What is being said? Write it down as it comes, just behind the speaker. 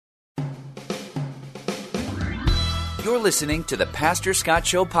You're listening to the Pastor Scott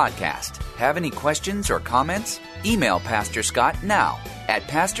Show podcast. Have any questions or comments? Email Pastor Scott now at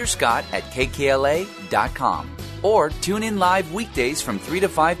pastorscott@kkla.com or tune in live weekdays from 3 to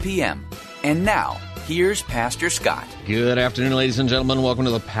 5 p.m. And now, here's Pastor Scott. Good afternoon, ladies and gentlemen. Welcome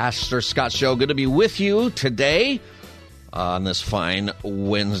to the Pastor Scott Show. Good to be with you today on this fine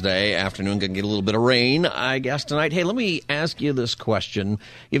Wednesday afternoon. Going to get a little bit of rain, I guess, tonight. Hey, let me ask you this question.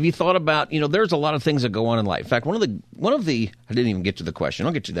 Have you thought about, there's a lot of things that go on in life. In fact, one of the I didn't even get to the question.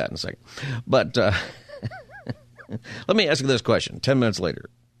 I'll get to that in a second. But let me ask you this question 10 minutes later.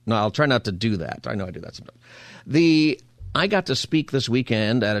 No, I'll try not to do that. I know I do that sometimes. I got to speak this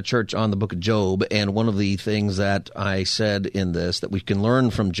weekend at a church on the book of Job, and one of the things that I said in this that we can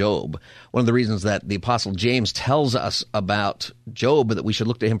learn from Job, one of the reasons that the Apostle James tells us about Job, that we should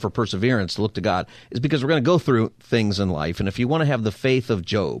look to him for perseverance, to look to God, is because we're going to go through things in life. And if you want to have the faith of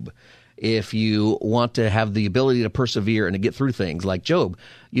Job, if you want to have the ability to persevere and to get through things like Job,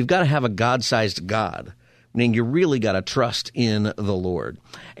 you've got to have a God-sized God. Meaning you really got to trust in the Lord.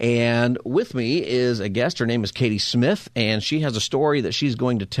 And with me is a guest. Her name is Katie Smith, and she has a story that she's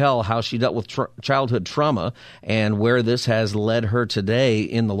going to tell how she dealt with childhood trauma and where this has led her today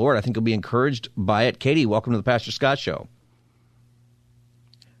in the Lord. I think you'll be encouraged by it. Katie, welcome to the Pastor Scott Show.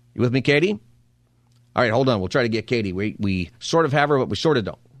 You with me, Katie? All right, hold on. We'll try to get Katie. We sort of have her, but we sort of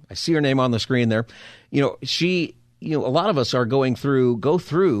don't. I see her name on the screen there. A lot of us are go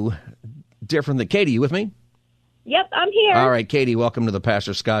through different than Katie. You with me? Yep, I'm here. All right, Katie, welcome to the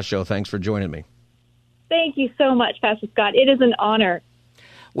Pastor Scott Show. Thanks for joining me. Thank you so much, Pastor Scott. It is an honor.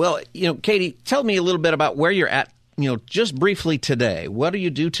 Well, Katie, tell me a little bit about where you're at, just briefly today. What do you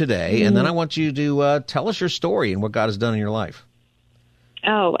do today? Mm-hmm. And then I want you to tell us your story and what God has done in your life.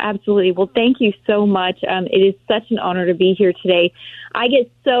 Oh, absolutely. Well, thank you so much. It is such an honor to be here today. I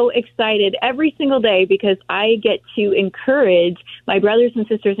get so excited every single day because I get to encourage my brothers and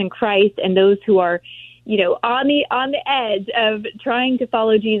sisters in Christ and those who are on the edge of trying to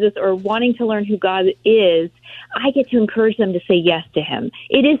follow Jesus or wanting to learn who God is. I get to encourage them to say yes to him.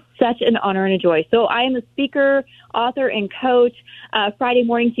 It is such an honor and a joy. So I am a speaker, author, and coach. Friday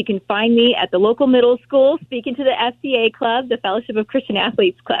mornings, you can find me at the local middle school speaking to the FCA Club, the Fellowship of Christian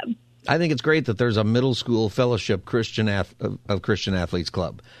Athletes Club. I think it's great that there's a middle school fellowship of Christian Athletes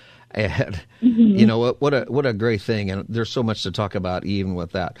Club. And, what a great thing. And there's so much to talk about even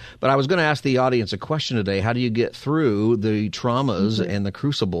with that. But I was going to ask the audience a question today. How do you get through the traumas and the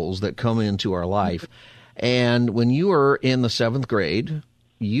crucibles that come into our life? And when you were in the 7th grade,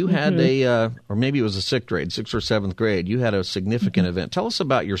 you had or maybe it was the 6th grade, 6th or 7th grade, you had a significant event. Tell us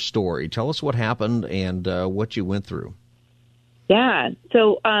about your story. Tell us what happened and what you went through. Yeah.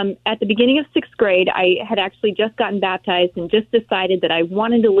 So at the beginning of 6th grade, I had actually just gotten baptized and just decided that I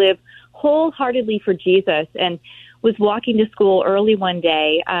wanted to live wholeheartedly for Jesus, and was walking to school early one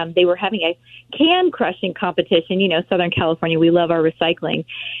day. They were having a can crushing competition. Southern California, we love our recycling.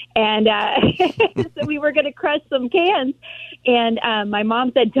 And so we were going to crush some cans. And my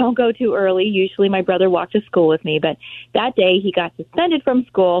mom said, don't go too early. Usually my brother walked to school with me. But that day he got suspended from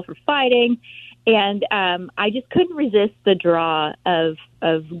school for fighting. And I just couldn't resist the draw of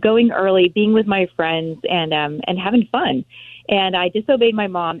going early, being with my friends, and having fun. And I disobeyed my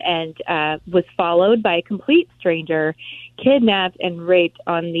mom and was followed by a complete stranger, kidnapped and raped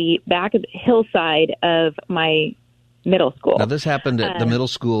on the back of the hillside of my middle school. Now, this happened at the middle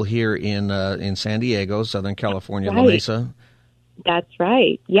school here in San Diego, Southern California, right. La Mesa. That's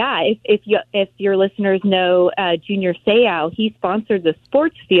right. Yeah. If your listeners know Junior Seau, he sponsored the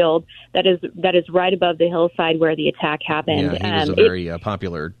sports field that is right above the hillside where the attack happened. Yeah, he was a very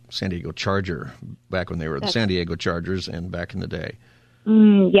popular San Diego Charger back when they were the San Diego Chargers and back in the day.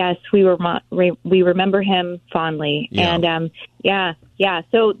 Yes, we remember him fondly. Yeah. And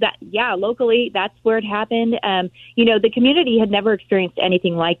so locally that's where it happened. The community had never experienced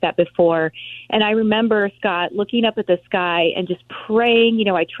anything like that before. And I remember, Scott, looking up at the sky and just praying.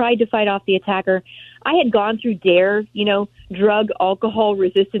 I tried to fight off the attacker. I had gone through DARE, drug alcohol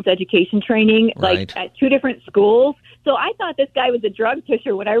resistance education training, right, like at 2 different schools. So I thought this guy was a drug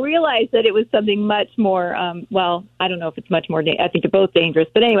pusher when I realized that it was something much more, I don't know if it's much more, I think they're both dangerous.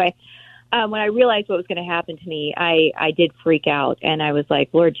 But anyway, when I realized what was going to happen to me, I did freak out. And I was like,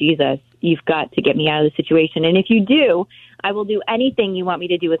 Lord Jesus, you've got to get me out of the situation. And if you do, I will do anything you want me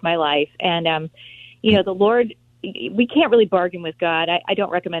to do with my life. And, the Lord, we can't really bargain with God. I don't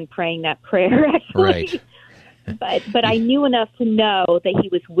recommend praying that prayer, actually. Right. But I knew enough to know that he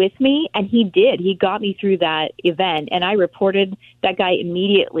was with me, and he did. He got me through that event, and I reported that guy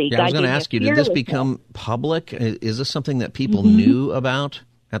immediately. Yeah, I was going to ask you, did this become public? Is this something that people knew about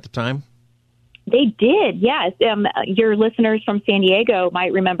at the time? They did, yes. Your listeners from San Diego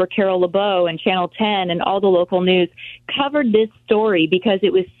might remember Carol LeBeau and Channel 10 and all the local news covered this story because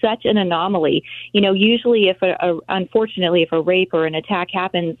it was such an anomaly. You know, usually unfortunately, if a rape or an attack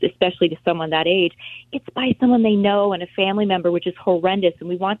happens, especially to someone that age, it's by someone they know and a family member, which is horrendous, and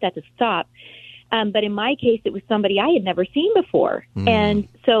we want that to stop. But in my case, it was somebody I had never seen before. And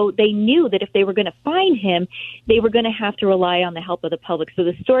so they knew that if they were going to find him, they were going to have to rely on the help of the public. So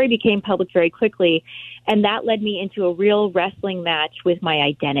the story became public very quickly. And that led me into a real wrestling match with my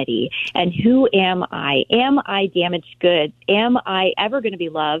identity. And who am I? Am I damaged goods? Am I ever going to be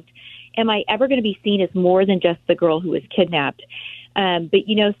loved? Am I ever going to be seen as more than just the girl who was kidnapped? But,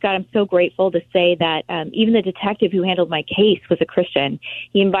 you know, Scott, I'm so grateful to say that even the detective who handled my case was a Christian.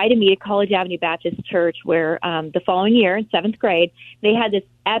 He invited me to College Avenue Baptist Church where the following year in 7th grade, they had this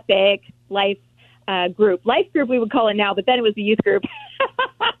epic life group we would call it now, but then it was the youth group.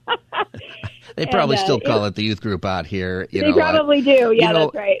 They probably still call it the youth group out here. They probably do. Yeah,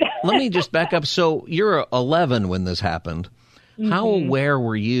 that's right. Let me just back up. So you're 11 when this happened. How aware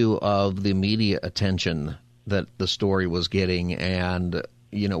were you of the media attention that the story was getting, and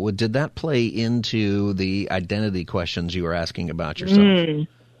you know, did that play into the identity questions you were asking about yourself?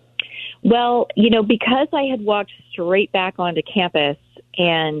 Well, you know, because I had walked straight back onto campus,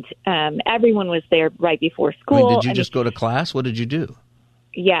 and everyone was there right before school. I mean, did you just go to class? What did you do?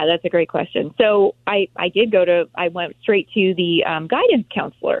 Yeah, that's a great question. So I went straight to the guidance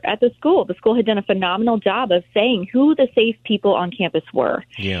counselor at the school. The school had done a phenomenal job of saying who the safe people on campus were.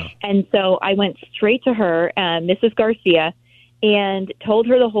 Yeah. And so I went straight to her, Mrs. Garcia, and told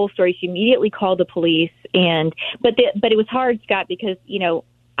her the whole story. She immediately called the police. But it was hard, Scott, because, you know,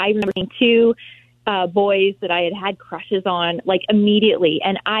 I remember seeing two boys that I had crushes on, like, immediately.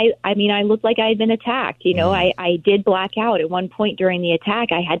 And I mean, I looked like I had been attacked. You know, I did black out at one point during the attack.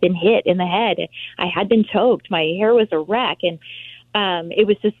 I had been hit in the head. I had been choked. My hair was a wreck. And it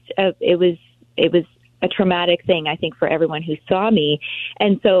was just, it was a traumatic thing, I think, for everyone who saw me.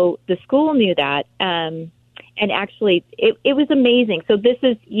 And so the school knew that. And actually, it was amazing. So this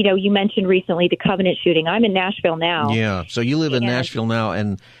is, you know, you mentioned recently the Covenant shooting. I'm in Nashville now. Yeah. So you live in Nashville now,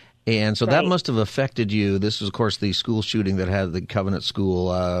 and so that must have affected you. This is, of course, the school shooting that had the Covenant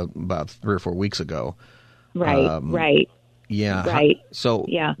School about 3 or 4 weeks ago. Right. Yeah. Right. So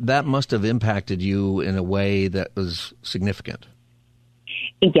that must have impacted you in a way that was significant.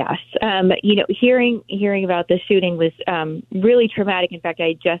 Yes. You know, hearing about the shooting was really traumatic. In fact,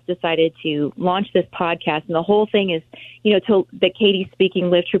 I just decided to launch this podcast, and the whole thing is, you know, the Katie Speaking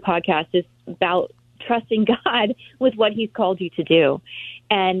Live True podcast is about trusting God with what He's called you to do.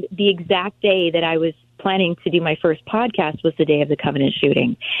 And the exact day that I was planning to do my first podcast was the day of the Covenant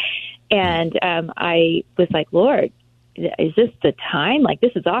shooting. And I was like, Lord, is this the time? Like,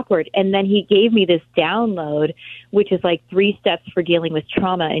 this is awkward. And then He gave me this download, which is like 3 steps for dealing with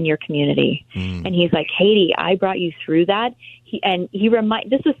trauma in your community. And He's like, Katie, I brought you through that.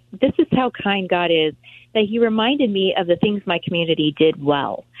 This is how kind God is, that He reminded me of the things my community did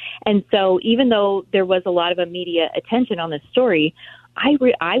well. And so even though there was a lot of immediate attention on this story, I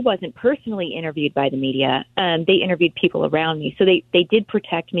wasn't personally interviewed by the media. They interviewed people around me. So they did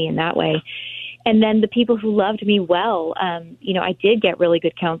protect me in that way. And then the people who loved me well, you know, I did get really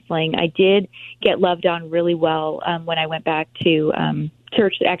good counseling. I did get loved on really well when I went back to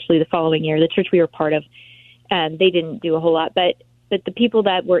church, actually the following year. The church we were part of, they didn't do a whole lot. But the people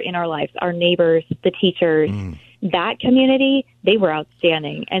that were in our lives, our neighbors, the teachers, that community, they were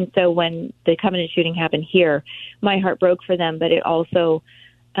outstanding. And so when the Covenant shooting happened here, my heart broke for them, but it also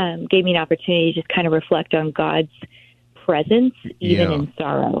gave me an opportunity to just kind of reflect on God's presence, even in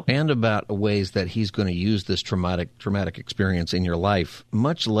sorrow. And about ways that He's going to use this traumatic experience in your life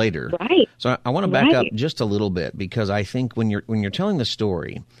much later. Right. So I want to back up just a little bit, because I think when you're telling the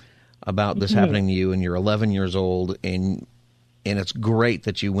story about this happening to you and you're 11 years old, and it's great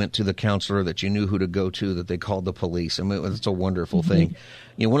that you went to the counselor, that you knew who to go to, that they called the police. I mean, it's a wonderful thing.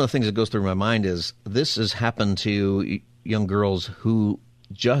 You know, one of the things that goes through my mind is this has happened to young girls who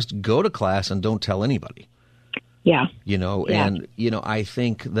just go to class and don't tell anybody. Yeah. You know, and, you know, I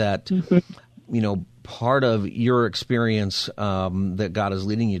think that, you know, part of your experience that God is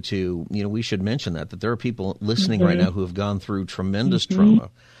leading you to, you know, we should mention that there are people listening right now who have gone through tremendous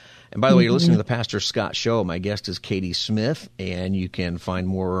trauma. And by the way, you're listening to the Pastor Scott Show. My guest is Katie Smith, and you can find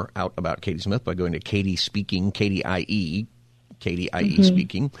more out about Katie Smith by going to Katie Speaking, KDIE,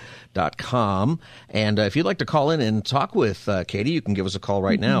 Speaking.com. And if you'd like to call in and talk with Katie, you can give us a call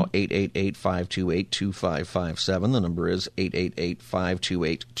right now, 888-528-2557. The number is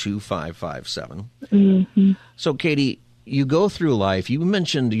 888-528-2557. So, Katie, you go through life. You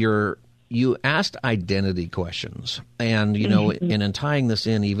mentioned your you asked identity questions, and in tying this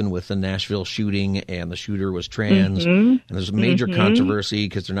in, even with the Nashville shooting, and the shooter was trans, and there's a major controversy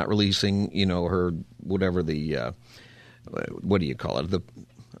because they're not releasing, her whatever the what do you call it?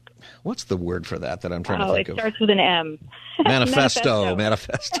 What's the word for that I'm trying to think of? It starts with an M. Manifesto.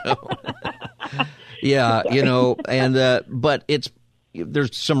 Yeah, but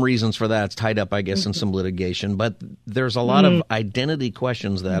there's some reasons for that. It's tied up, I guess, in some litigation. But there's a lot of identity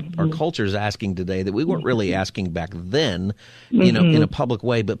questions that our culture is asking today that we weren't really asking back then, in a public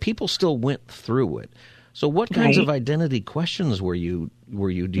way. But people still went through it. So what kinds of identity questions were you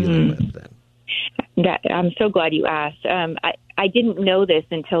dealing with then? I'm so glad you asked. I didn't know this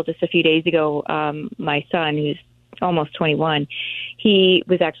until just a few days ago. My son, who's almost 21, he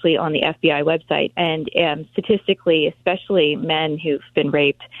was actually on the FBI website, and statistically, especially men who've been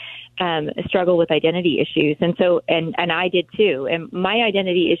raped, struggle with identity issues. And so, and I did too. And my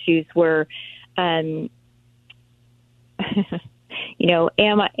identity issues were, am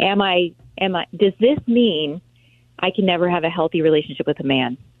I, does this mean I can never have a healthy relationship with a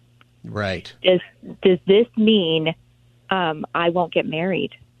man? Right. Does this mean I won't get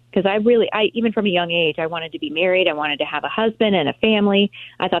married? Because I even from a young age, I wanted to be married. I wanted to have a husband and a family.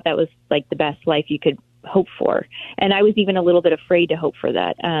 I thought that was like the best life you could hope for. And I was even a little bit afraid to hope for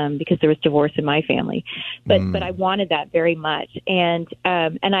that because there was divorce in my family. But I wanted that very much. And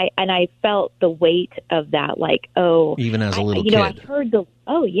I felt the weight of that, like, even as a little kid. I heard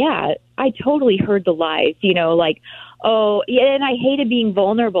I totally heard the lies, and I hated being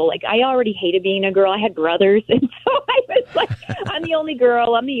vulnerable. Like, I already hated being a girl. I had brothers. And so I was like, I'm the only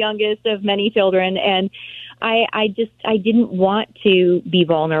girl. I'm the youngest of many children. And I didn't want to be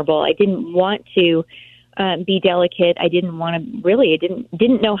vulnerable. I didn't want to be delicate. I didn't want to I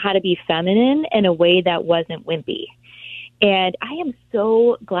didn't know how to be feminine in a way that wasn't wimpy. And I am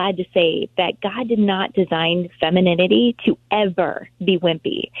so glad to say that God did not design femininity to ever be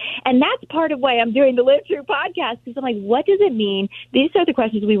wimpy. And that's part of why I'm doing the Live True podcast, because I'm like, what does it mean? These are the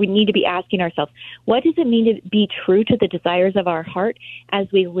questions we would need to be asking ourselves. What does it mean to be true to the desires of our heart as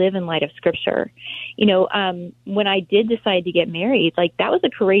we live in light of Scripture? When I did decide to get married, like, that was a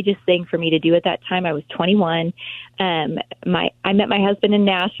courageous thing for me to do at that time. I was 21. I met my husband in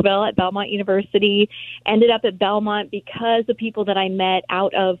Nashville at Belmont University, ended up at Belmont because the people that I met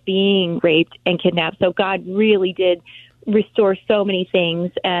out of being raped and kidnapped. So God really did restore so many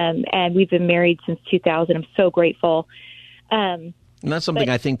things. And we've been married since 2000. I'm so grateful. And that's something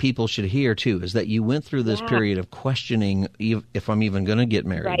I think people should hear, too, is that you went through this period of questioning if I'm even going to get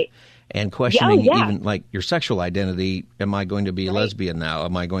married. Right. And questioning even like your sexual identity. Am I going to be a lesbian now?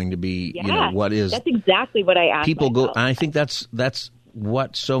 Am I going to be, what is... That's exactly what I asked people myself. And I think that's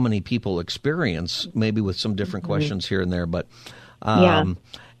what so many people experience, maybe with some different questions here and there. But,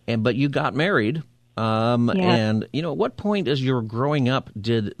 but you got married. And, at what point as you were growing up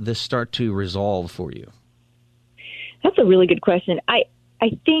did this start to resolve for you? That's a really good question.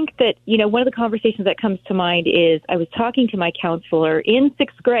 I think that, one of the conversations that comes to mind is I was talking to my counselor in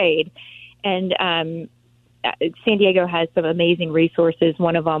 6th grade, and San Diego has some amazing resources.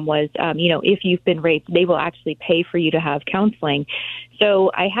 One of them was, if you've been raped, they will actually pay for you to have counseling.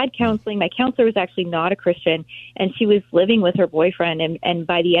 So I had counseling. My counselor was actually not a Christian, and she was living with her boyfriend. And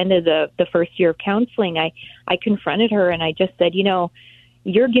by the end of the first year of counseling, I confronted her, and I just said,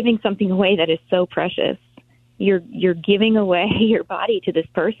 you're giving something away that is so precious. You're giving away your body to this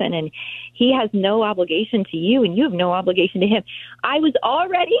person, and he has no obligation to you, and you have no obligation to him. I was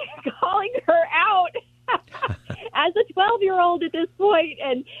already calling her out as a 12-year-old at this point,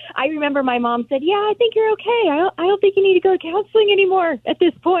 and I remember my mom said, "Yeah, I think you're okay. I don't think you need to go to counseling anymore at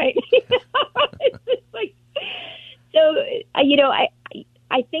this point." It's just like, so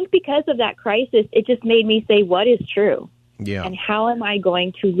I think because of that crisis, it just made me say, what is true? Yeah. And how am I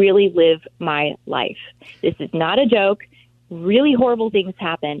going to really live my life? This is not a joke. Really horrible things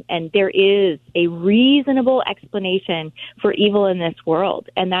happen, and there is a reasonable explanation for evil in this world,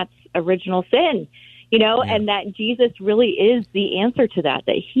 and that's original sin, and that Jesus really is the answer to that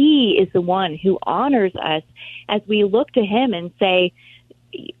he is the one who honors us as we look to him and say,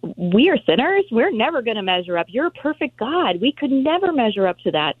 we are sinners. We're never going to measure up. You're a perfect God. We could never measure up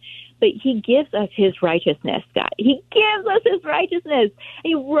to that. But he gives us his righteousness, God. He gives us his righteousness.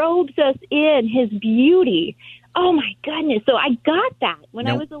 He robes us in his beauty. Oh, my goodness. So I got that when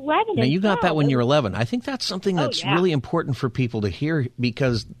I was 11. Now, you got that when you were 11. I think that's something that's really important for people to hear,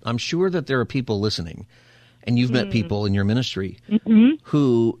 because I'm sure that there are people listening, and you've met people in your ministry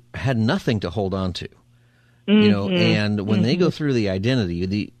who had nothing to hold on to. and when they go through the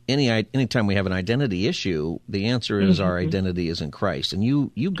identity, anytime we have an identity issue, the answer is our identity is in Christ. And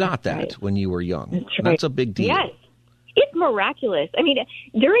you got that when you were young. That's a big deal. Yes. It's miraculous. I mean,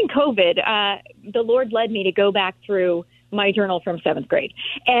 during COVID, the Lord led me to go back through my journal from 7th grade.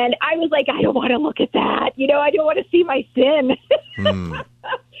 And I was like, I don't want to look at that. I don't want to see my sin.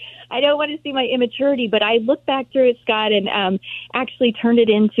 I don't want to see my immaturity. But I looked back through it, Scott, and actually turned it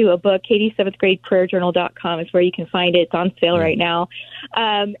into a book. Katie's 7th grade prayerjournal.com is where you can find it. It's on sale right now.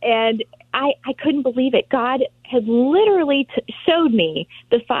 And I couldn't believe it. God has literally showed me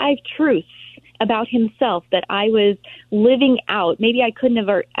the 5 truths about himself that I was living out. Maybe I couldn't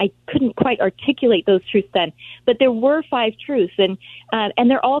quite articulate those truths then, but there were 5 truths, and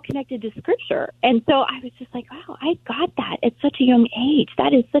they're all connected to Scripture. And so I was just like, wow, I got that at such a young age.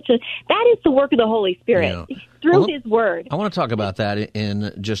 That is the work of the Holy Spirit through His Word. I want to talk about that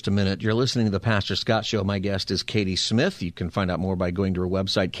in just a minute. You're listening to the Pastor Scott Show. My guest is Katie Smith. You can find out more by going to her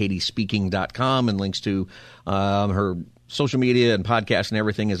website, katiespeaking.com, and links to her social media and podcast and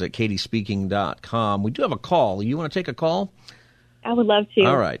everything is at katiespeaking.com. We do have a call. You want to take a call? I would love to.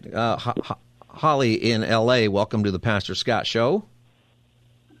 All right. Holly in L.A., welcome to the Pastor Scott Show.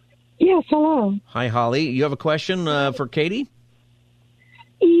 Yes, hello. Hi, Holly. You have a question for Katie?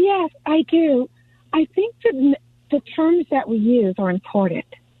 Yes, I do. I think the terms that we use are important.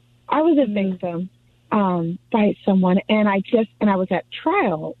 I was a victim by someone, and I was at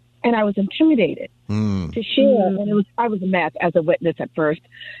trial, and I was intimidated to share. And I was a mess as a witness at first.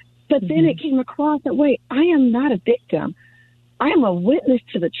 But then it came across that, wait, I am not a victim. I am a witness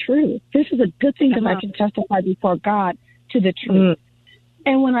to the truth. This is a good thing because I can testify before God to the truth.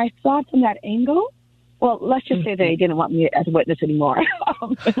 And when I thought from that angle, well, let's just say they didn't want me as a witness anymore.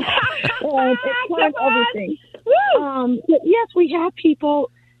 And it planned everything. But yes, we have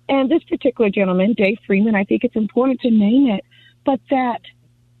people, and this particular gentleman, Dave Freeman, I think it's important to name it, but that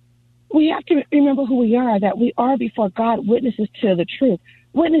we have to remember who we are, that we are before God witnesses to the truth,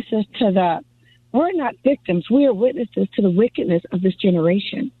 witnesses to we're not victims, we are witnesses to the wickedness of this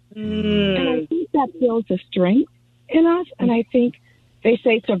generation. And I think that builds a strength in us, and I think they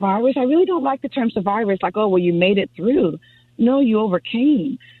say survivors. I really don't like the term survivors, like, oh, well, you made it through. No, you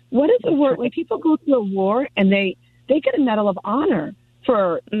overcame. What is the word? When people go through a war and they get a Medal of Honor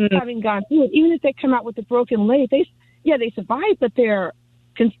for having gone through it, even if they come out with a broken leg, they survive, but they're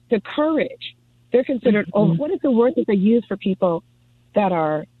the courage. They're considered. What is the word that they use for people that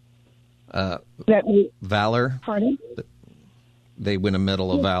are valor? Pardon? They win a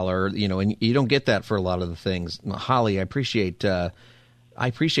Medal of Valor, and you don't get that for a lot of the things. Holly, I appreciate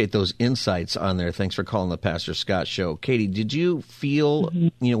those insights on there. Thanks for calling the Pastor Scott Show. Katie, did you feel,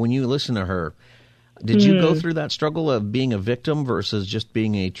 when you listen to her, did you go through that struggle of being a victim versus just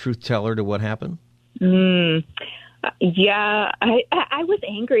being a truth teller to what happened? Yeah, I was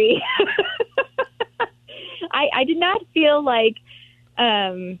angry. I did not feel like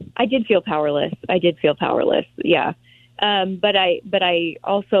I did feel powerless. Yeah. But I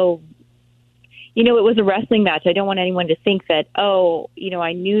also, it was a wrestling match. I don't want anyone to think that,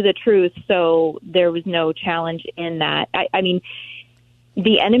 I knew the truth, so there was no challenge in that. I mean,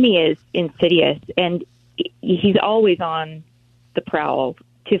 the enemy is insidious, and he's always on the prowl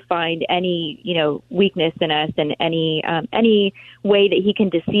to find any, weakness in us and any way that he can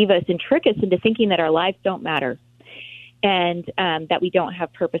deceive us and trick us into thinking that our lives don't matter. And that we don't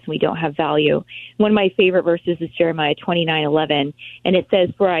have purpose and we don't have value. One of my favorite verses is Jeremiah 29:11, and it says,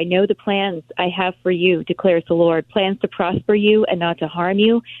 "For I know the plans I have for you, declares the Lord, plans to prosper you and not to harm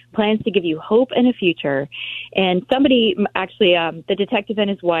you, plans to give you hope and a future." And somebody, actually, the detective and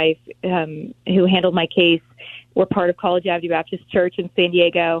his wife who handled my case were part of College Avenue Baptist Church in San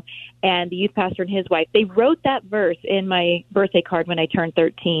Diego, and the youth pastor and his wife, they wrote that verse in my birthday card when I turned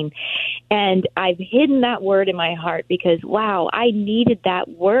 13. And I've hidden that word in my heart because, wow, I needed that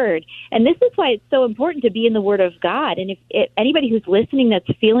word. And this is why it's so important to be in the Word of God. And if anybody who's listening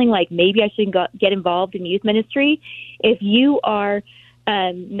that's feeling like maybe I should get involved in youth ministry, if you are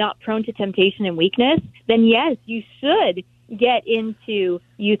not prone to temptation and weakness, then yes, you should get into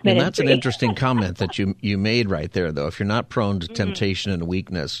youth ministry. And that's an interesting comment that you made right there, though. If you're not prone to temptation and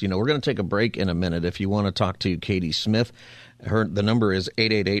weakness, we're going to take a break in a minute. If you want to talk to Katie Smith, the number is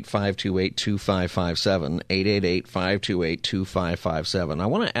 888-528-2557, 888-528-2557. I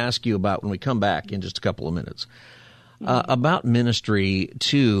want to ask you about, when we come back in just a couple of minutes, about ministry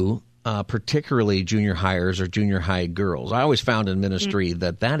to particularly junior hires or junior high girls. I always found in ministry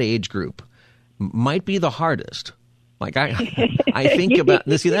that age group might be the hardest. Like I think about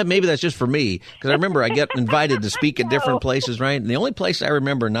this. See, that maybe that's just for me, because I remember I get invited to speak at different places, right? And the only place I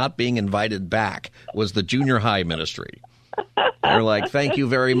remember not being invited back was the junior high ministry. They're like, "Thank you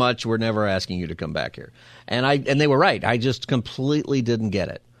very much. We're never asking you to come back here." And they were right. I just completely didn't get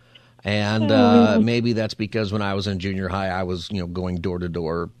it. And maybe that's because when I was in junior high, I was going door to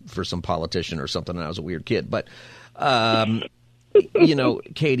door for some politician or something, and I was a weird kid. But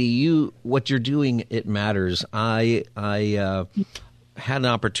Katie, what you're doing, it matters. I had an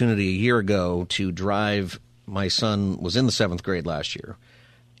opportunity a year ago to drive. My son was in the 7th grade last year,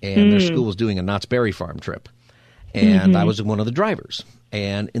 and their school was doing a Knott's Berry Farm trip, and I was one of the drivers.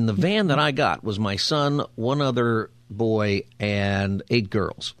 And in the van that I got was my son, one other boy, and 8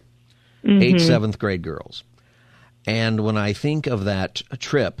 girls, 8 7th grade girls. And when I think of that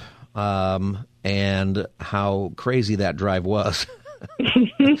trip, and how crazy that drive was,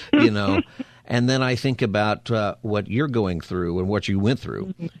 and then I think about what you're going through and what you went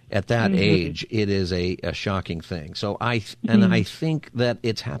through at that age. It is a shocking thing. So I think that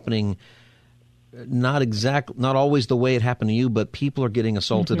it's happening not always the way it happened to you, but people are getting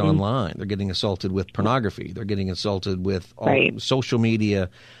assaulted online. They're getting assaulted with pornography. They're getting assaulted with social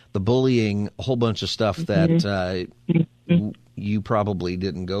media, the bullying, a whole bunch of stuff that you probably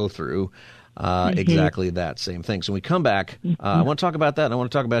didn't go through. Exactly that same thing. So when we come back, I want to talk about that, and I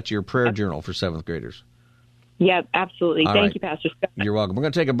want to talk about your prayer journal for 7th graders. Yep, absolutely. Thank you, Pastor Scott. You're welcome. We're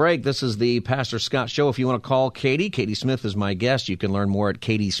going to take a break. This is the Pastor Scott Show. If you want to call Katie Smith is my guest. You can learn more at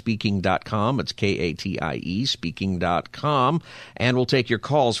katiespeaking.com. It's Katie speaking.com. And we'll take your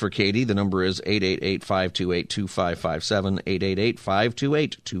calls for Katie. The number is 888-528-2557,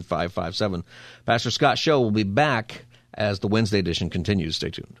 888-528-2557. Pastor Scott Show will be back as the Wednesday edition continues.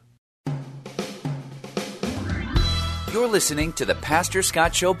 Stay tuned. You're listening to the Pastor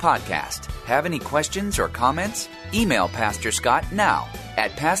Scott Show podcast. Have any questions or comments? Email Pastor Scott now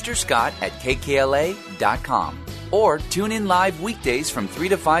at pastorscott@kkla.com or tune in live weekdays from 3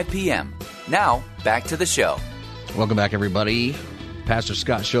 to 5 p.m. Now, back to the show. Welcome back, everybody. Pastor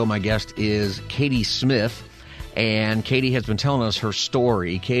Scott Show. My guest is Katie Smith, and Katie has been telling us her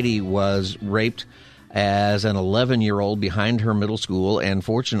story. Katie was raped as an 11-year-old behind her middle school, and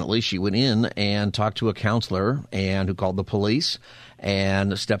fortunately she went in and talked to a counselor and who called the police,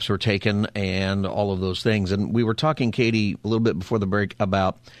 and steps were taken and all of those things. And we were talking, Katie, a little bit before the break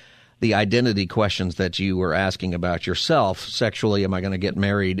about the identity questions that you were asking about yourself sexually. Am I going to get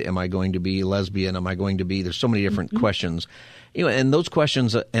married? Am I going to be lesbian? Am I going to be – there's so many different questions. And those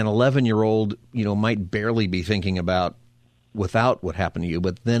questions an 11-year-old, might barely be thinking about without what happened to you,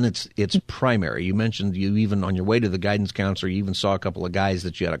 but then it's primary. You mentioned you even on your way to the guidance counselor, you even saw a couple of guys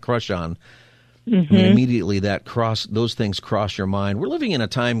that you had a crush on. And immediately those things cross your mind. We're living in a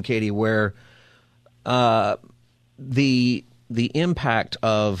time, Katie, where the impact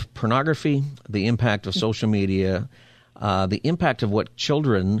of pornography, the impact of social media, the impact of what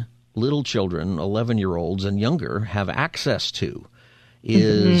little children, 11-year-olds and younger, have access to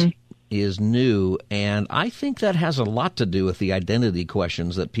is new, and I think that has a lot to do with the identity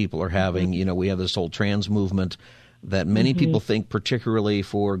questions that people are having. We have this whole trans movement that many people think, particularly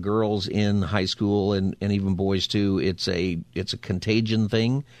for girls in high school and even boys too, it's a contagion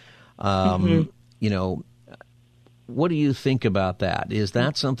thing. What do you think about that? Is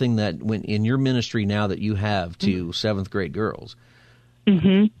that something that when in your ministry now that you have to 7th grade girls,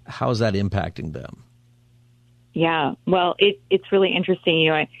 how is that impacting them? Yeah, well, it's really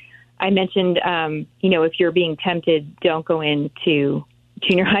interesting. I mentioned, if you're being tempted, don't go into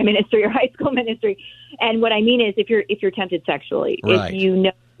junior high ministry or high school ministry. And what I mean is if you're tempted sexually, right. If you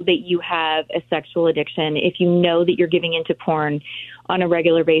know that you have a sexual addiction, if you know that you're giving into porn on a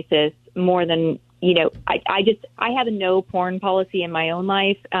regular basis more than, I have a no porn policy in my own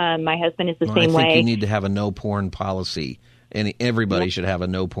life. My husband is the same way. I think you need to have a no porn policy, and everybody should have a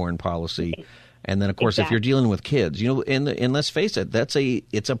no porn policy. And then, of course, if you're dealing with kids, and let's face it,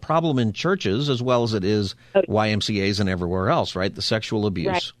 it's a problem in churches as well as it is YMCAs and everywhere else, right? The sexual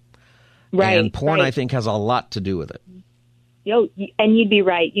abuse. Right. And porn, I think, has a lot to do with it. And you'd be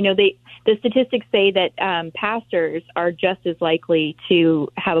right. The statistics say that pastors are just as likely to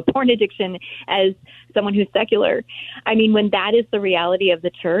have a porn addiction as someone who's secular. I mean, when that is the reality of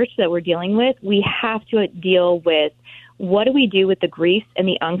the church that we're dealing with, we have to deal with what do we do with the grief and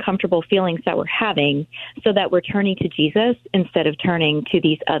the uncomfortable feelings that we're having so that we're turning to Jesus instead of turning to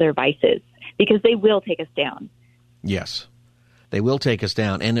these other vices, because they will take us down. Yes. They will take us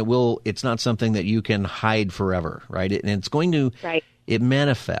down, and it's not something that you can hide forever, right? And it's going to, it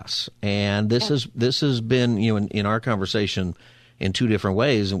manifests. And this has been, in our conversation, in two different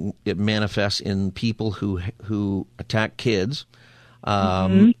ways. It manifests in people who attack kids,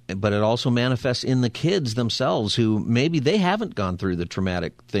 but it also manifests in the kids themselves who maybe they haven't gone through the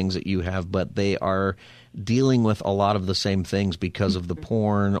traumatic things that you have, but they are dealing with a lot of the same things because of the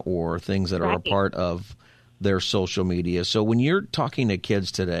porn or things that are a part of their social media. So when you're talking to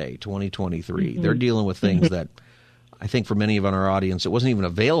kids today, 2023, they're dealing with things that I think for many of our audience, it wasn't even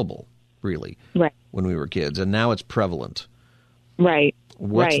available really when we were kids, and now it's prevalent. Right.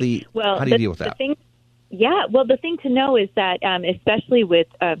 How do you deal with that? The thing to know is that, especially with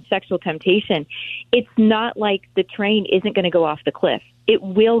sexual temptation, it's not like the train isn't going to go off the cliff. It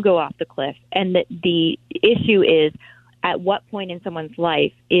will go off the cliff. And the issue is, at what point in someone's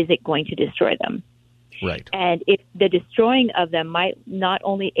life is it going to destroy them? Right. And if the destroying of them might not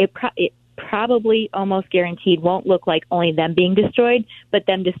only, it probably almost guaranteed won't look like only them being destroyed, but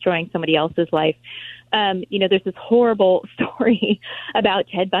them destroying somebody else's life. There's this horrible story about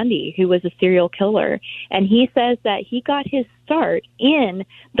Ted Bundy, who was a serial killer, and he says that he got his start in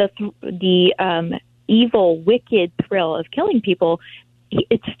the evil, wicked thrill of killing people.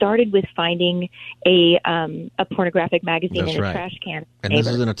 It started with finding a pornographic magazine in a trash can. And this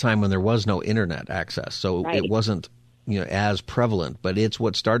is in a time when there was no internet access, so it wasn't as prevalent. But it's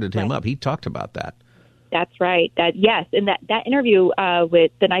what started him up. He talked about that. That's right. And that interview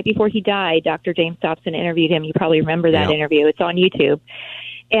with the night before he died, Dr. James Dobson interviewed him. You probably remember that interview. It's on YouTube.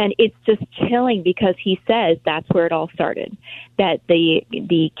 And it's just chilling because he says that's where it all started, that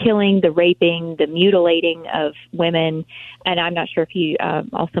the killing, the raping, the mutilating of women, and I'm not sure if he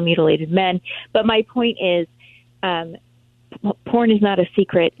also mutilated men. But my point is, porn is not a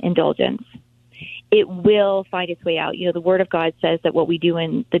secret indulgence. It will find its way out. The Word of God says that what we do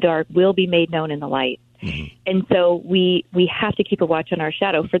in the dark will be made known in the light. Mm-hmm. And so we have to keep a watch on our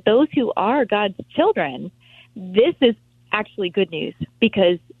shadow. For those who are God's children, this is actually good news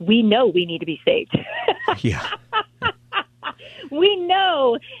because we know we need to be saved. Yeah. We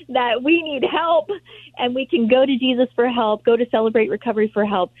know that we need help, and we can go to Jesus for help, go to Celebrate Recovery for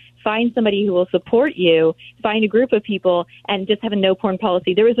help, find somebody who will support you, find a group of people, and just have a no porn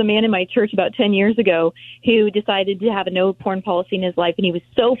policy. There was a man in my church about 10 years ago who decided to have a no porn policy in his life, and he was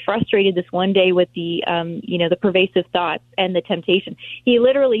so frustrated this one day with the pervasive thoughts and the temptation. He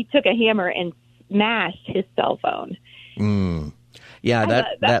literally took a hammer and smashed his cell phone. Yeah,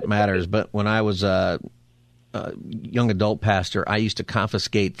 that matters. But when I was young adult pastor, I used to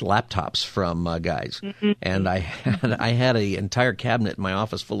confiscate laptops from guys, and I had an entire cabinet in my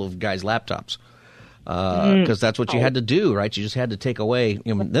office full of guys' laptops because that's what you had to do, right? You just had to take away.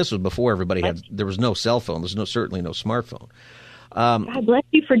 This was before everybody had. There was no cell phone. There's certainly no smartphone. God bless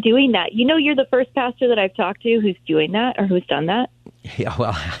you for doing that. You're the first pastor that I've talked to who's doing that or who's done that. Yeah,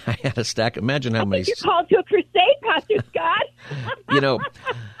 well, I had a stack. Imagine how many. You're called to a crusade, Pastor Scott.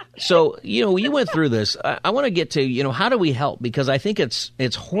 So, you went through this. I want to get to, how do we help? Because I think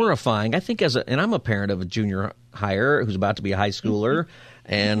it's horrifying. I think and I'm a parent of a junior higher who's about to be a high schooler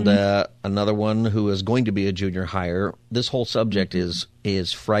and another one who is going to be a junior higher. This whole subject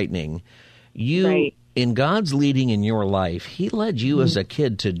is frightening. In God's leading in your life, He led you as a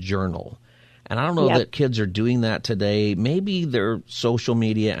kid to journal. And I don't know that kids are doing that today. Maybe their social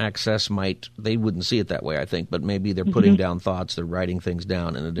media access they wouldn't see it that way, I think, but maybe they're putting down thoughts, they're writing things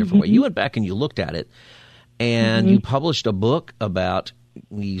down in a different way. You went back and you looked at it, and you published a book about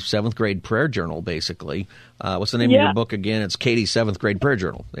the 7th grade prayer journal, basically. What's the name of your book again? It's Katie's 7th grade prayer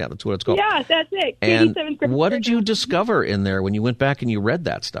journal. Yeah, that's what it's called. Yeah, that's it. And Katie's 7th grade what did you discover in there when you went back and you read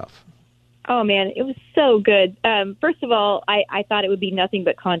that stuff? Oh, man, it was so good. First of all, I thought it would be nothing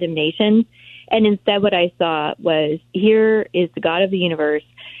but condemnation. And instead what I saw was, here is the God of the universe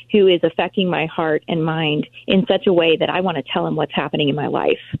who is affecting my heart and mind in such a way that I want to tell him what's happening in my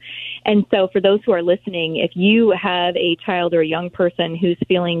life. And so for those who are listening, if you have a child or a young person who's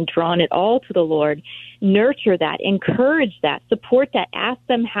feeling drawn at all to the Lord, nurture that, encourage that, support that, ask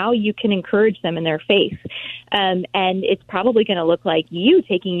them how you can encourage them in their faith. And it's probably going to look like you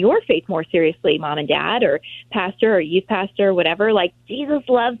taking your faith more seriously, mom and dad or pastor or youth pastor or whatever. Like, Jesus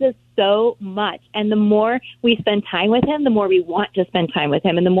loves us so much. And the more we spend time with him, the more we want to spend time with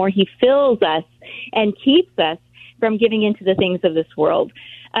him, and the more he fills us and keeps us from giving into the things of this world.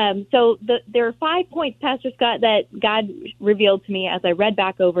 So there are 5 points, Pastor Scott, that God revealed to me as I read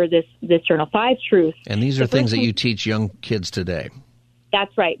back over this journal, 5 truths. And these are things that you teach young kids today.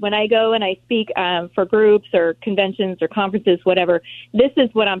 That's right. When I go and I speak for groups or conventions or conferences, whatever, this is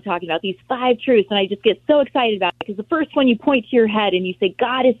what I'm talking about, these 5 truths. And I just get so excited about it because the first one, you point to your head and you say,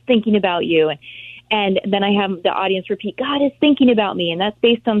 God is thinking about you. And then I have the audience repeat, God is thinking about me. And that's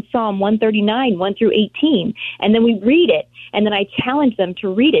based on Psalm 139, 1 through 18. And then we read it. And then I challenge them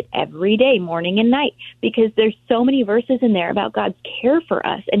to read it every day, morning and night, because there's so many verses in there about God's care for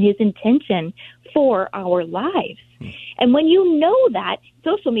us and his intention for our lives. And when you know that,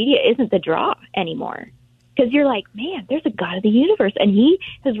 social media isn't the draw anymore. Because you're like, man, there's a God of the universe, and he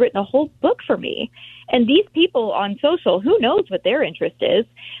has written a whole book for me. And these people on social, who knows what their interest is?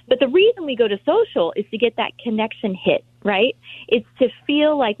 But the reason we go to social is to get that connection hit, right? It's to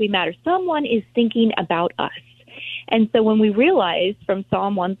feel like we matter. Someone is thinking about us. And so when we realize from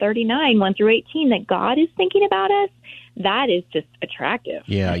Psalm 139, 1 through 18, that God is thinking about us, that is just attractive.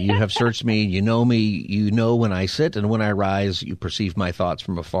 Yeah, you have searched me, you know when I sit and when I rise, you perceive my thoughts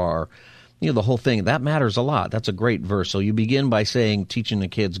from afar. You know, the whole thing, that matters a lot. That's a great verse. So you begin by saying, teaching the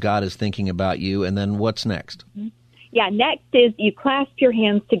kids, God is thinking about you, and then what's next? Yeah, next is you clasp your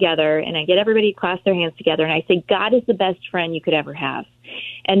hands together, and I get everybody to clasp their hands together, and I say, God is the best friend you could ever have.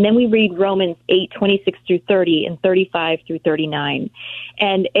 And then we read Romans 8, 26 through 30 and 35 through 39.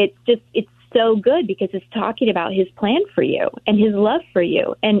 And it's so good because it's talking about his plan for you and his love for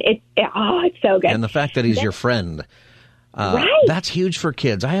you. And it's so good. And the fact that he's your friend. Right. That's huge for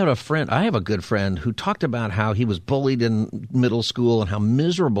kids. I have a good friend who talked about how he was bullied in middle school and how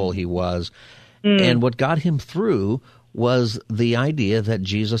miserable he was. And what got him through was the idea that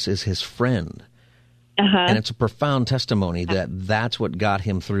Jesus is his friend. And it's a profound testimony that that's what got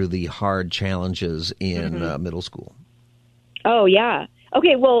him through the hard challenges in middle school. Oh, yeah.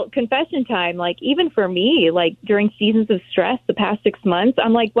 Okay, well, confession time, like even for me, like during seasons of stress the past 6 months,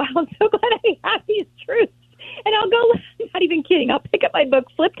 I'm like, wow, I'm so glad I have these truths. And I'll go, I'm not even kidding, I'll pick up my book,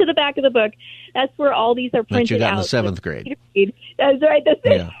 flip to the back of the book. That's where all these are printed out. That you got in the seventh grade. That's right. That's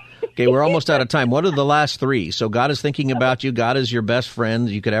it. Yeah. Okay, we're almost out of time. What are the last three? So God is thinking about you. God is your best friend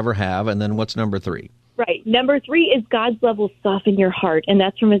you could ever have. And then what's number 3? Right. Number 3 is God's love will soften your heart. And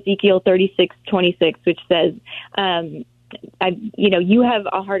that's from Ezekiel 36:26, which says, you have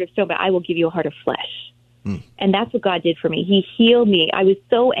a heart of stone, but I will give you a heart of flesh. And that's what God did for me. He healed me. I was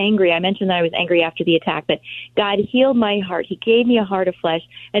so angry. I mentioned that I was angry after the attack, but God healed my heart. He gave me a heart of flesh.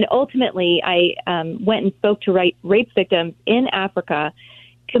 And ultimately, I went and spoke to rape victims in Africa,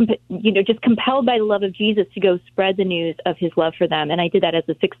 just compelled by the love of Jesus to go spread the news of his love for them. And I did that as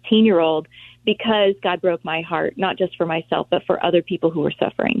a 16-year-old because God broke my heart, not just for myself, but for other people who were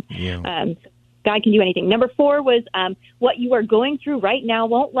suffering. Yeah. God can do anything. Number 4 was what you are going through right now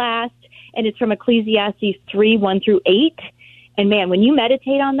won't last. And it's from Ecclesiastes 3, 1 through 8. And man, when you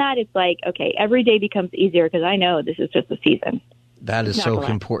meditate on that, it's like, okay, every day becomes easier because I know this is just a season. That is so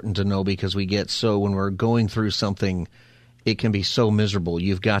important to know because we get when we're going through something, it can be so miserable.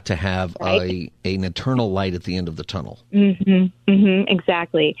 You've got to have an eternal light at the end of the tunnel.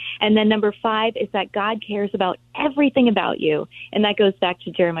 Exactly. And then number 5 is that God cares about everything about you. And that goes back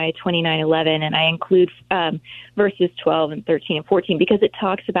to Jeremiah 29:11. And I include verses 12 and 13 and 14 because it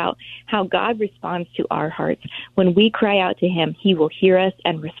talks about how God responds to our hearts. When we cry out to him, he will hear us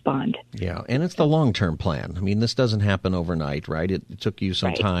and respond. Yeah. And it's the long-term plan. I mean, this doesn't happen overnight, right? It took you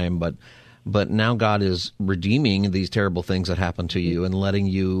some time, but now God is redeeming these terrible things that happen to you and letting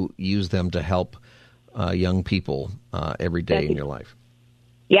you use them to help young people every day in your life.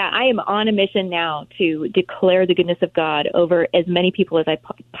 Yeah, I am on a mission now to declare the goodness of God over as many people as I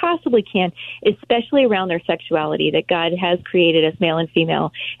possibly can, especially around their sexuality, that God has created as male and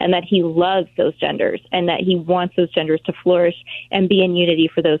female, and that he loves those genders, and that he wants those genders to flourish and be in unity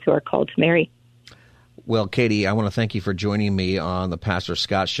for those who are called to marry. Well, Katie, I want to thank you for joining me on the Pastor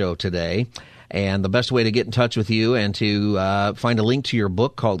Scott Show today. And the best way to get in touch with you and to find a link to your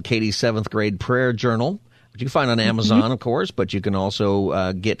book called Katie's 7th Grade Prayer Journal, which you can find on Amazon, of course, but you can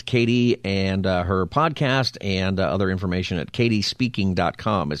also get Katie and her podcast and other information at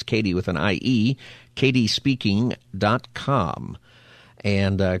katiespeaking.com. It's Katie with an I-E, katiespeaking.com.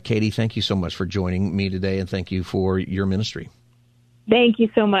 And Katie, thank you so much for joining me today, and thank you for your ministry. Thank you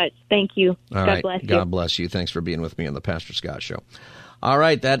so much. Thank you. All right. Bless you. God bless you. Thanks for being with me on the Pastor Scott Show. All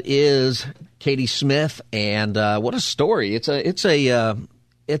right, that is Katie Smith, and what a story! It's a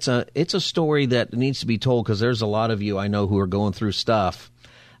story that needs to be told because there's a lot of you I know who are going through stuff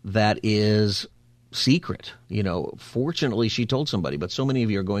that is secret. Fortunately, she told somebody, but so many of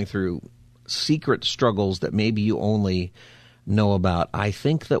you are going through secret struggles that maybe you only know about. I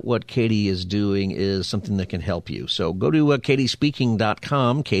think that what Katie is doing is something that can help you. So go to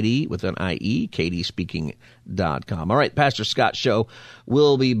katiespeaking.com, Katie with an I-E, katiespeaking.com. All right, Pastor Scott Show.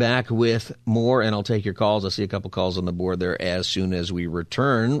 We'll be back with more, and I'll take your calls. I see a couple calls on the board there as soon as we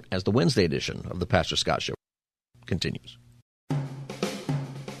return as the Wednesday edition of the Pastor Scott Show continues.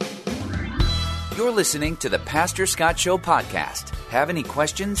 You're listening to the Pastor Scott Show podcast. Have any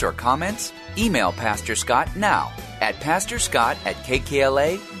questions or comments? Email Pastor Scott now at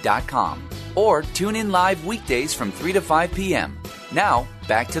pastorscott@kkla.com or tune in live weekdays from 3 to 5 p.m. Now,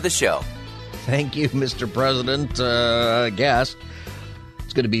 back to the show. Thank you, Mr. President. Guest.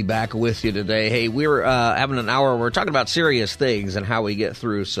 It's good to be back with you today. Hey, we're having an hour. We're talking about serious things and how we get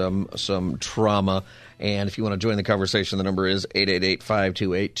through some trauma. And if you want to join the conversation, the number is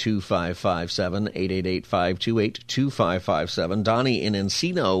 888-528-2557, 888-528-2557. Donnie in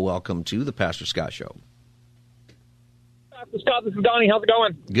Encino, welcome to the Pastor Scott Show. Pastor Scott, this is Donnie. How's it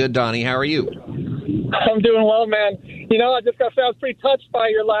going? Good, Donnie. How are you? I'm doing well, man. You know, I just got to say I was pretty touched by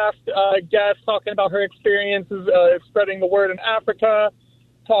your last guest talking about her experiences spreading the word in Africa,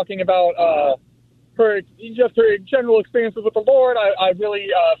 talking about her general experiences with the Lord. I really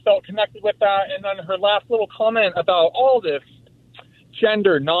felt connected with that. And then her last little comment about all this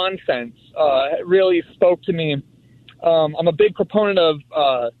gender nonsense really spoke to me. I'm a big proponent of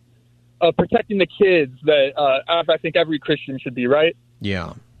protecting the kids, that as I think every Christian should be, right?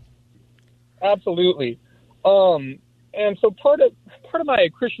 Yeah. Absolutely. And so part of my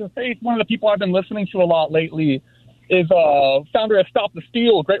Christian faith, one of the people I've been listening to a lot lately is founder of Stop the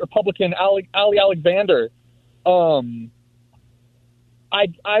Steal, great Republican Ali Alexander. I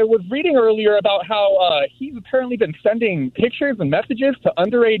was reading earlier about how he's apparently been sending pictures and messages to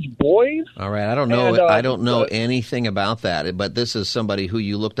underage boys. All right, I don't know. And, I don't know anything about that, but this is somebody who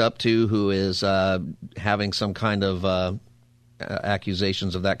you looked up to, who is having some kind of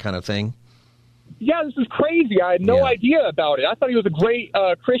accusations of that kind of thing. Yeah, this is crazy. I had no idea about it. I thought he was a great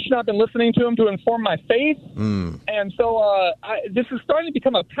Christian. I've been listening to him to inform my faith. And so this is starting to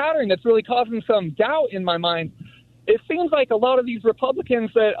become a pattern that's really causing some doubt in my mind. It seems like a lot of these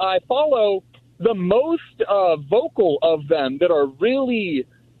Republicans that I follow, the most vocal of them that are really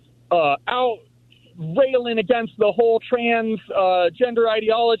out railing against the whole gender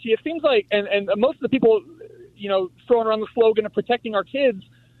ideology, it seems like, and most of the people, you know, throwing around the slogan of protecting our kids,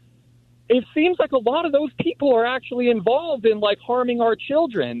 it seems like a lot of those people are actually involved in, like, harming our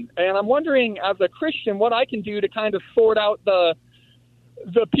children. And I'm wondering, as a Christian, what I can do to kind of sort out the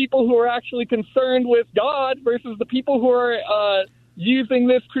people who are actually concerned with God versus the people who are using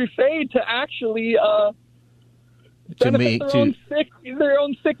this crusade to actually benefit their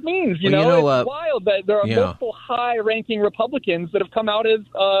own sick means. You know, it's wild that there are multiple high-ranking Republicans that have come out as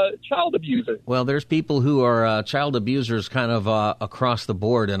child abusers. Well, there's people who are child abusers kind of across the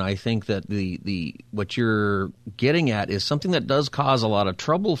board, and I think that the what you're getting at is something that does cause a lot of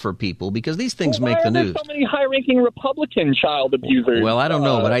trouble for people, because these things make the news. Why are there so many high-ranking Republican child abusers? Well, I don't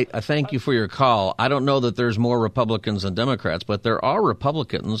know, but I thank you for your call. I don't know that there's more Republicans than Democrats, but there are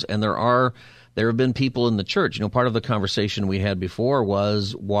Republicans, and there have been people in the church. You know, part of the conversation we had before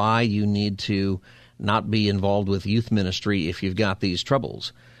was why you need to not be involved with youth ministry if you've got these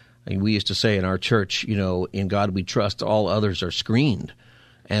troubles. I mean, we used to say in our church, you know, in God we trust, all others are screened.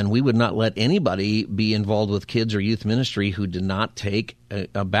 And we would not let anybody be involved with kids or youth ministry who did not take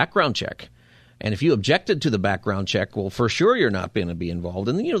a background check. And if you objected to the background check, well, for sure you're not going to be involved.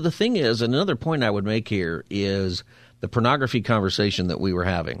 And, you know, the thing is, another point I would make here is the pornography conversation that we were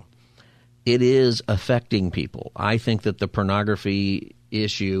having. It is affecting people. I think that the pornography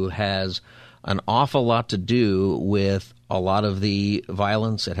issue has an awful lot to do with a lot of the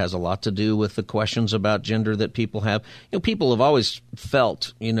violence. It has a lot to do with the questions about gender that people have. You know, people have always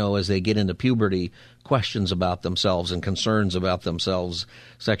felt, you know, as they get into puberty, questions about themselves and concerns about themselves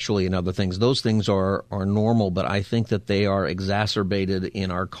sexually and other things. Those things are normal, but I think that they are exacerbated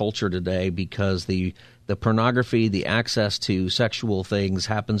in our culture today because the pornography, the access to sexual things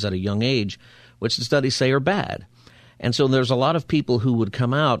happens at a young age, which the studies say are bad. And so there's a lot of people who would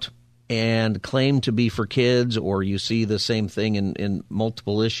come out and claim to be for kids, or you see the same thing in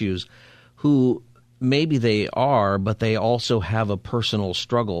multiple issues, who maybe they are, but they also have a personal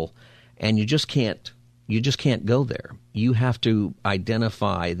struggle, and you just can't go there. You have to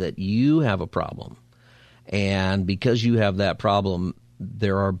identify that you have a problem, and because you have that problem,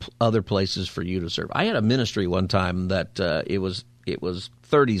 there are other places for you to serve. I had a ministry one time that it was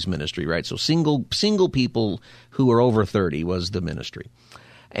 30s ministry, right? So single people who are over 30 was the ministry.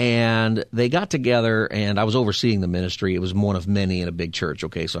 And they got together, and I was overseeing the ministry. It was one of many in a big church,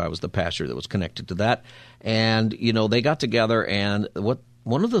 okay? So I was the pastor that was connected to that. And, you know, they got together, and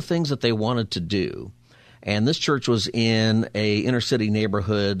one of the things that they wanted to do, and this church was in a inner city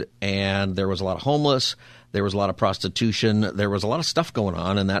neighborhood, and there was a lot of homeless, there was a lot of prostitution, there was a lot of stuff going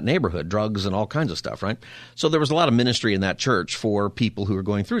on in that neighborhood, drugs and all kinds of stuff, right? So there was a lot of ministry in that church for people who were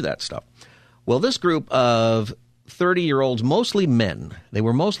going through that stuff. Well, this group of 30-year-olds, mostly men, they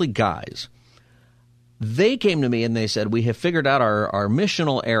were mostly guys, They came to me and they said, we have figured out our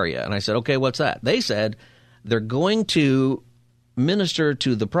missional area. And I said, okay, what's that? They said they're going to minister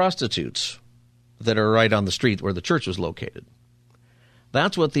to the prostitutes that are right on the street where the church was located.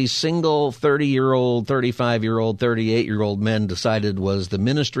 That's what these single 30-year-old, 35-year-old, 38-year-old men decided was the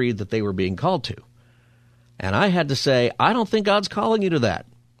ministry that they were being called to. And I had to say, I don't think God's calling you to that.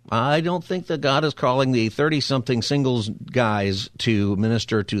 I don't think that God is calling the 30-something singles guys to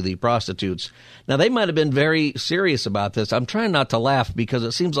minister to the prostitutes. Now, they might have been very serious about this. I'm trying not to laugh because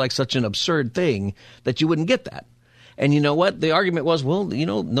it seems like such an absurd thing that you wouldn't get that. And you know what? The argument was, well,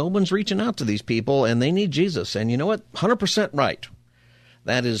 no one's reaching out to these people, and they need Jesus. And you know what? 100% right.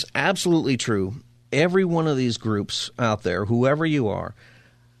 That is absolutely true. Every one of these groups out there, whoever you are,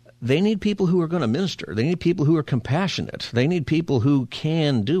 they need people who are going to minister. They need people who are compassionate. They need people who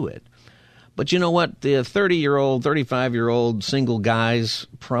can do it. But you know what? The 30-year-old, 35-year-old single guys,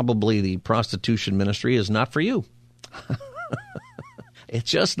 probably the prostitution ministry is not for you. It's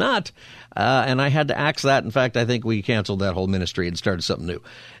just not. And I had to axe that. In fact, I think we canceled that whole ministry and started something new.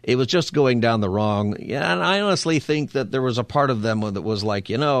 It was just going down the wrong. Yeah, and I honestly think that there was a part of them that was like,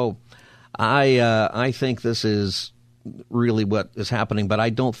 I think this is really what is happening, but I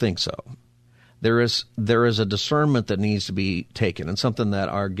don't think so. There is a discernment that needs to be taken, and something that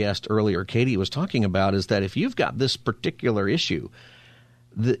our guest earlier, Katie, was talking about is that if you've got this particular issue,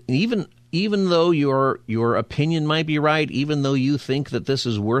 even though your opinion might be right, even though you think that this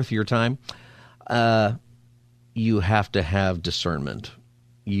is worth your time, you have to have discernment.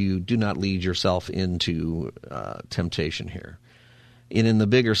 You do not lead yourself into temptation here. And in the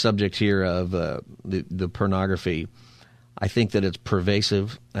bigger subject here of the pornography, I think that it's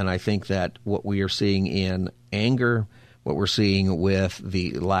pervasive, and I think that what we are seeing in anger, what we're seeing with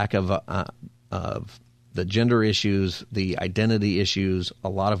the lack of the gender issues, the identity issues, a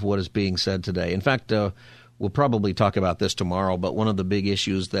lot of what is being said today. In fact, we'll probably talk about this tomorrow, but one of the big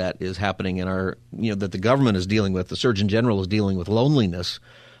issues that is happening in our, that the government is dealing with, the Surgeon General is dealing with loneliness.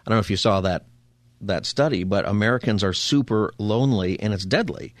 I don't know if you saw that study, but Americans are super lonely, and it's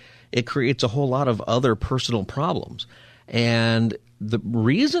deadly. It creates a whole lot of other personal problems. And the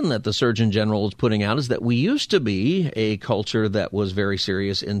reason that the Surgeon General is putting out is that we used to be a culture that was very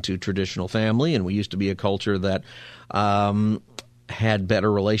serious into traditional family, and we used to be a culture that had better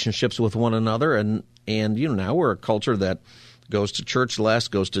relationships with one another. And now we're a culture that goes to church less,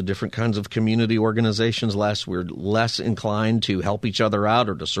 goes to different kinds of community organizations less. We're less inclined to help each other out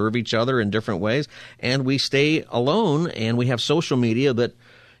or to serve each other in different ways. And we stay alone, and we have social media that,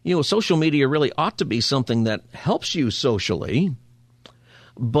 social media really ought to be something that helps you socially,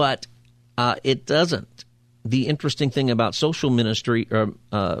 but it doesn't. The interesting thing about social media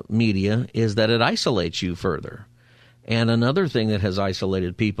is that it isolates you further. And another thing that has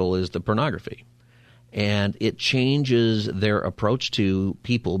isolated people is the pornography. And it changes their approach to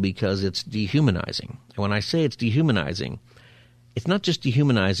people because it's dehumanizing. And when I say it's dehumanizing, it's not just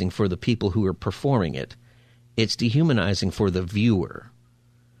dehumanizing for the people who are performing it. It's dehumanizing for the viewer.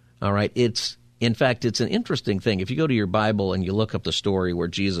 All right? In fact, it's an interesting thing. If you go to your Bible and you look up the story where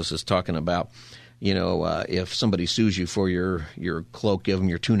Jesus is talking about, if somebody sues you for your cloak, give them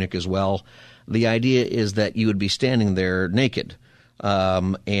your tunic as well. The idea is that you would be standing there naked.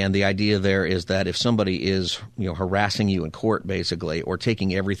 And the idea there is that if somebody is, harassing you in court, basically, or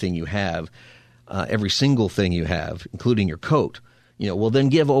taking everything you have, every single thing you have, including your coat, well, then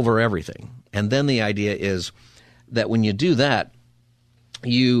give over everything. And then the idea is that when you do that,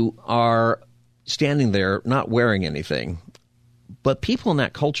 you are standing there not wearing anything. But people in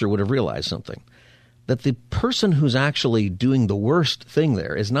that culture would have realized something, that the person who's actually doing the worst thing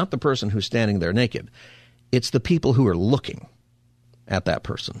there is not the person who's standing there naked. It's the people who are looking at that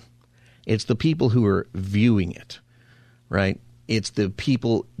person. It's the people who are viewing it, right? It's the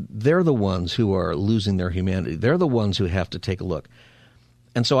people, they're the ones who are losing their humanity. They're the ones who have to take a look.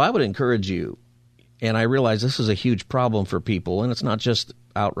 And so I would encourage you, and I realize this is a huge problem for people, and it's not just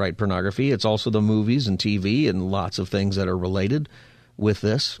outright pornography. It's also the movies and TV and lots of things that are related with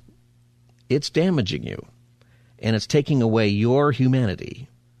this. It's damaging you, and it's taking away your humanity.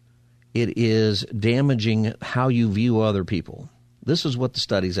 It is damaging how you view other people. This is what the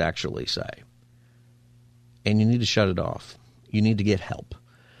studies actually say. And you need to shut it off. You need to get help.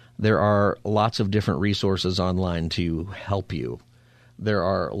 There are lots of different resources online to help you. There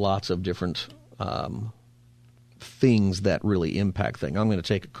are lots of different things that really impact things. I'm going to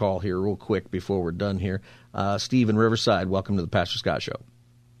take a call here real quick before we're done here. Steve in Riverside, welcome to the Pastor Scott Show.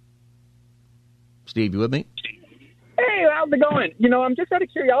 Steve, you with me? Hey, how's it going? I'm just out of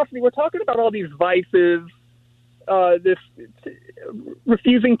curiosity. We're talking about all these vices, this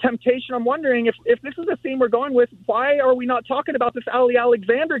refusing temptation. I'm wondering if this is the theme we're going with, why are we not talking about this Ali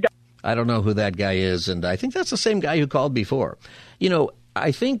Alexander guy? I don't know who that guy is, and I think that's the same guy who called before.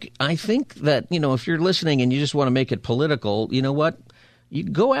 I think that, if you're listening and you just want to make it political, you know what? You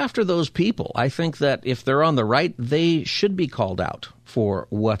go after those people. I think that if they're on the right, they should be called out for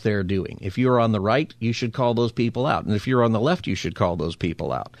what they're doing. If you're on the right, you should call those people out. And if you're on the left, you should call those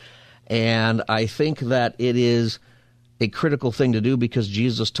people out. And I think that it is a critical thing to do because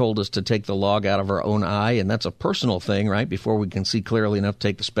Jesus told us to take the log out of our own eye, and that's a personal thing, right? Before we can see clearly enough to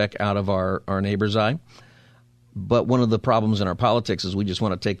take the speck out of our neighbor's eye. But one of the problems in our politics is we just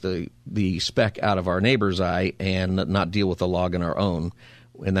want to take the speck out of our neighbor's eye and not deal with the log in our own.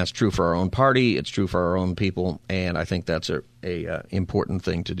 And that's true for our own party. It's true for our own people. And I think that's a important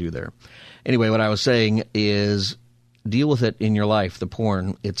thing to do there. Anyway, what I was saying is deal with it in your life, the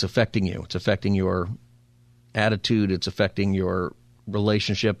porn. It's affecting you. It's affecting your attitude. It's affecting your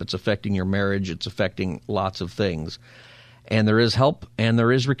relationship. It's affecting your marriage. It's affecting lots of things. And there is help and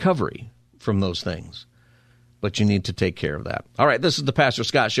there is recovery from those things. But you need to take care of that. All right, this is the Pastor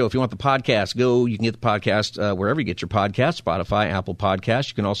Scott Show. If you want the podcast, you can get the podcast wherever you get your podcast, Spotify, Apple Podcasts.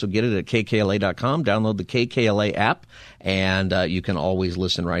 You can also get it at kkla.com. Download the KKLA app, and you can always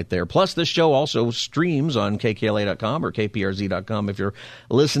listen right there. Plus, this show also streams on kkla.com or kprz.com if you're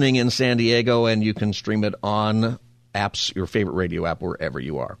listening in San Diego, and you can stream it on apps, your favorite radio app, wherever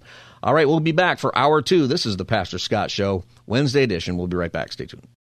you are. All right, we'll be back for Hour 2. This is the Pastor Scott Show, Wednesday edition. We'll be right back. Stay tuned.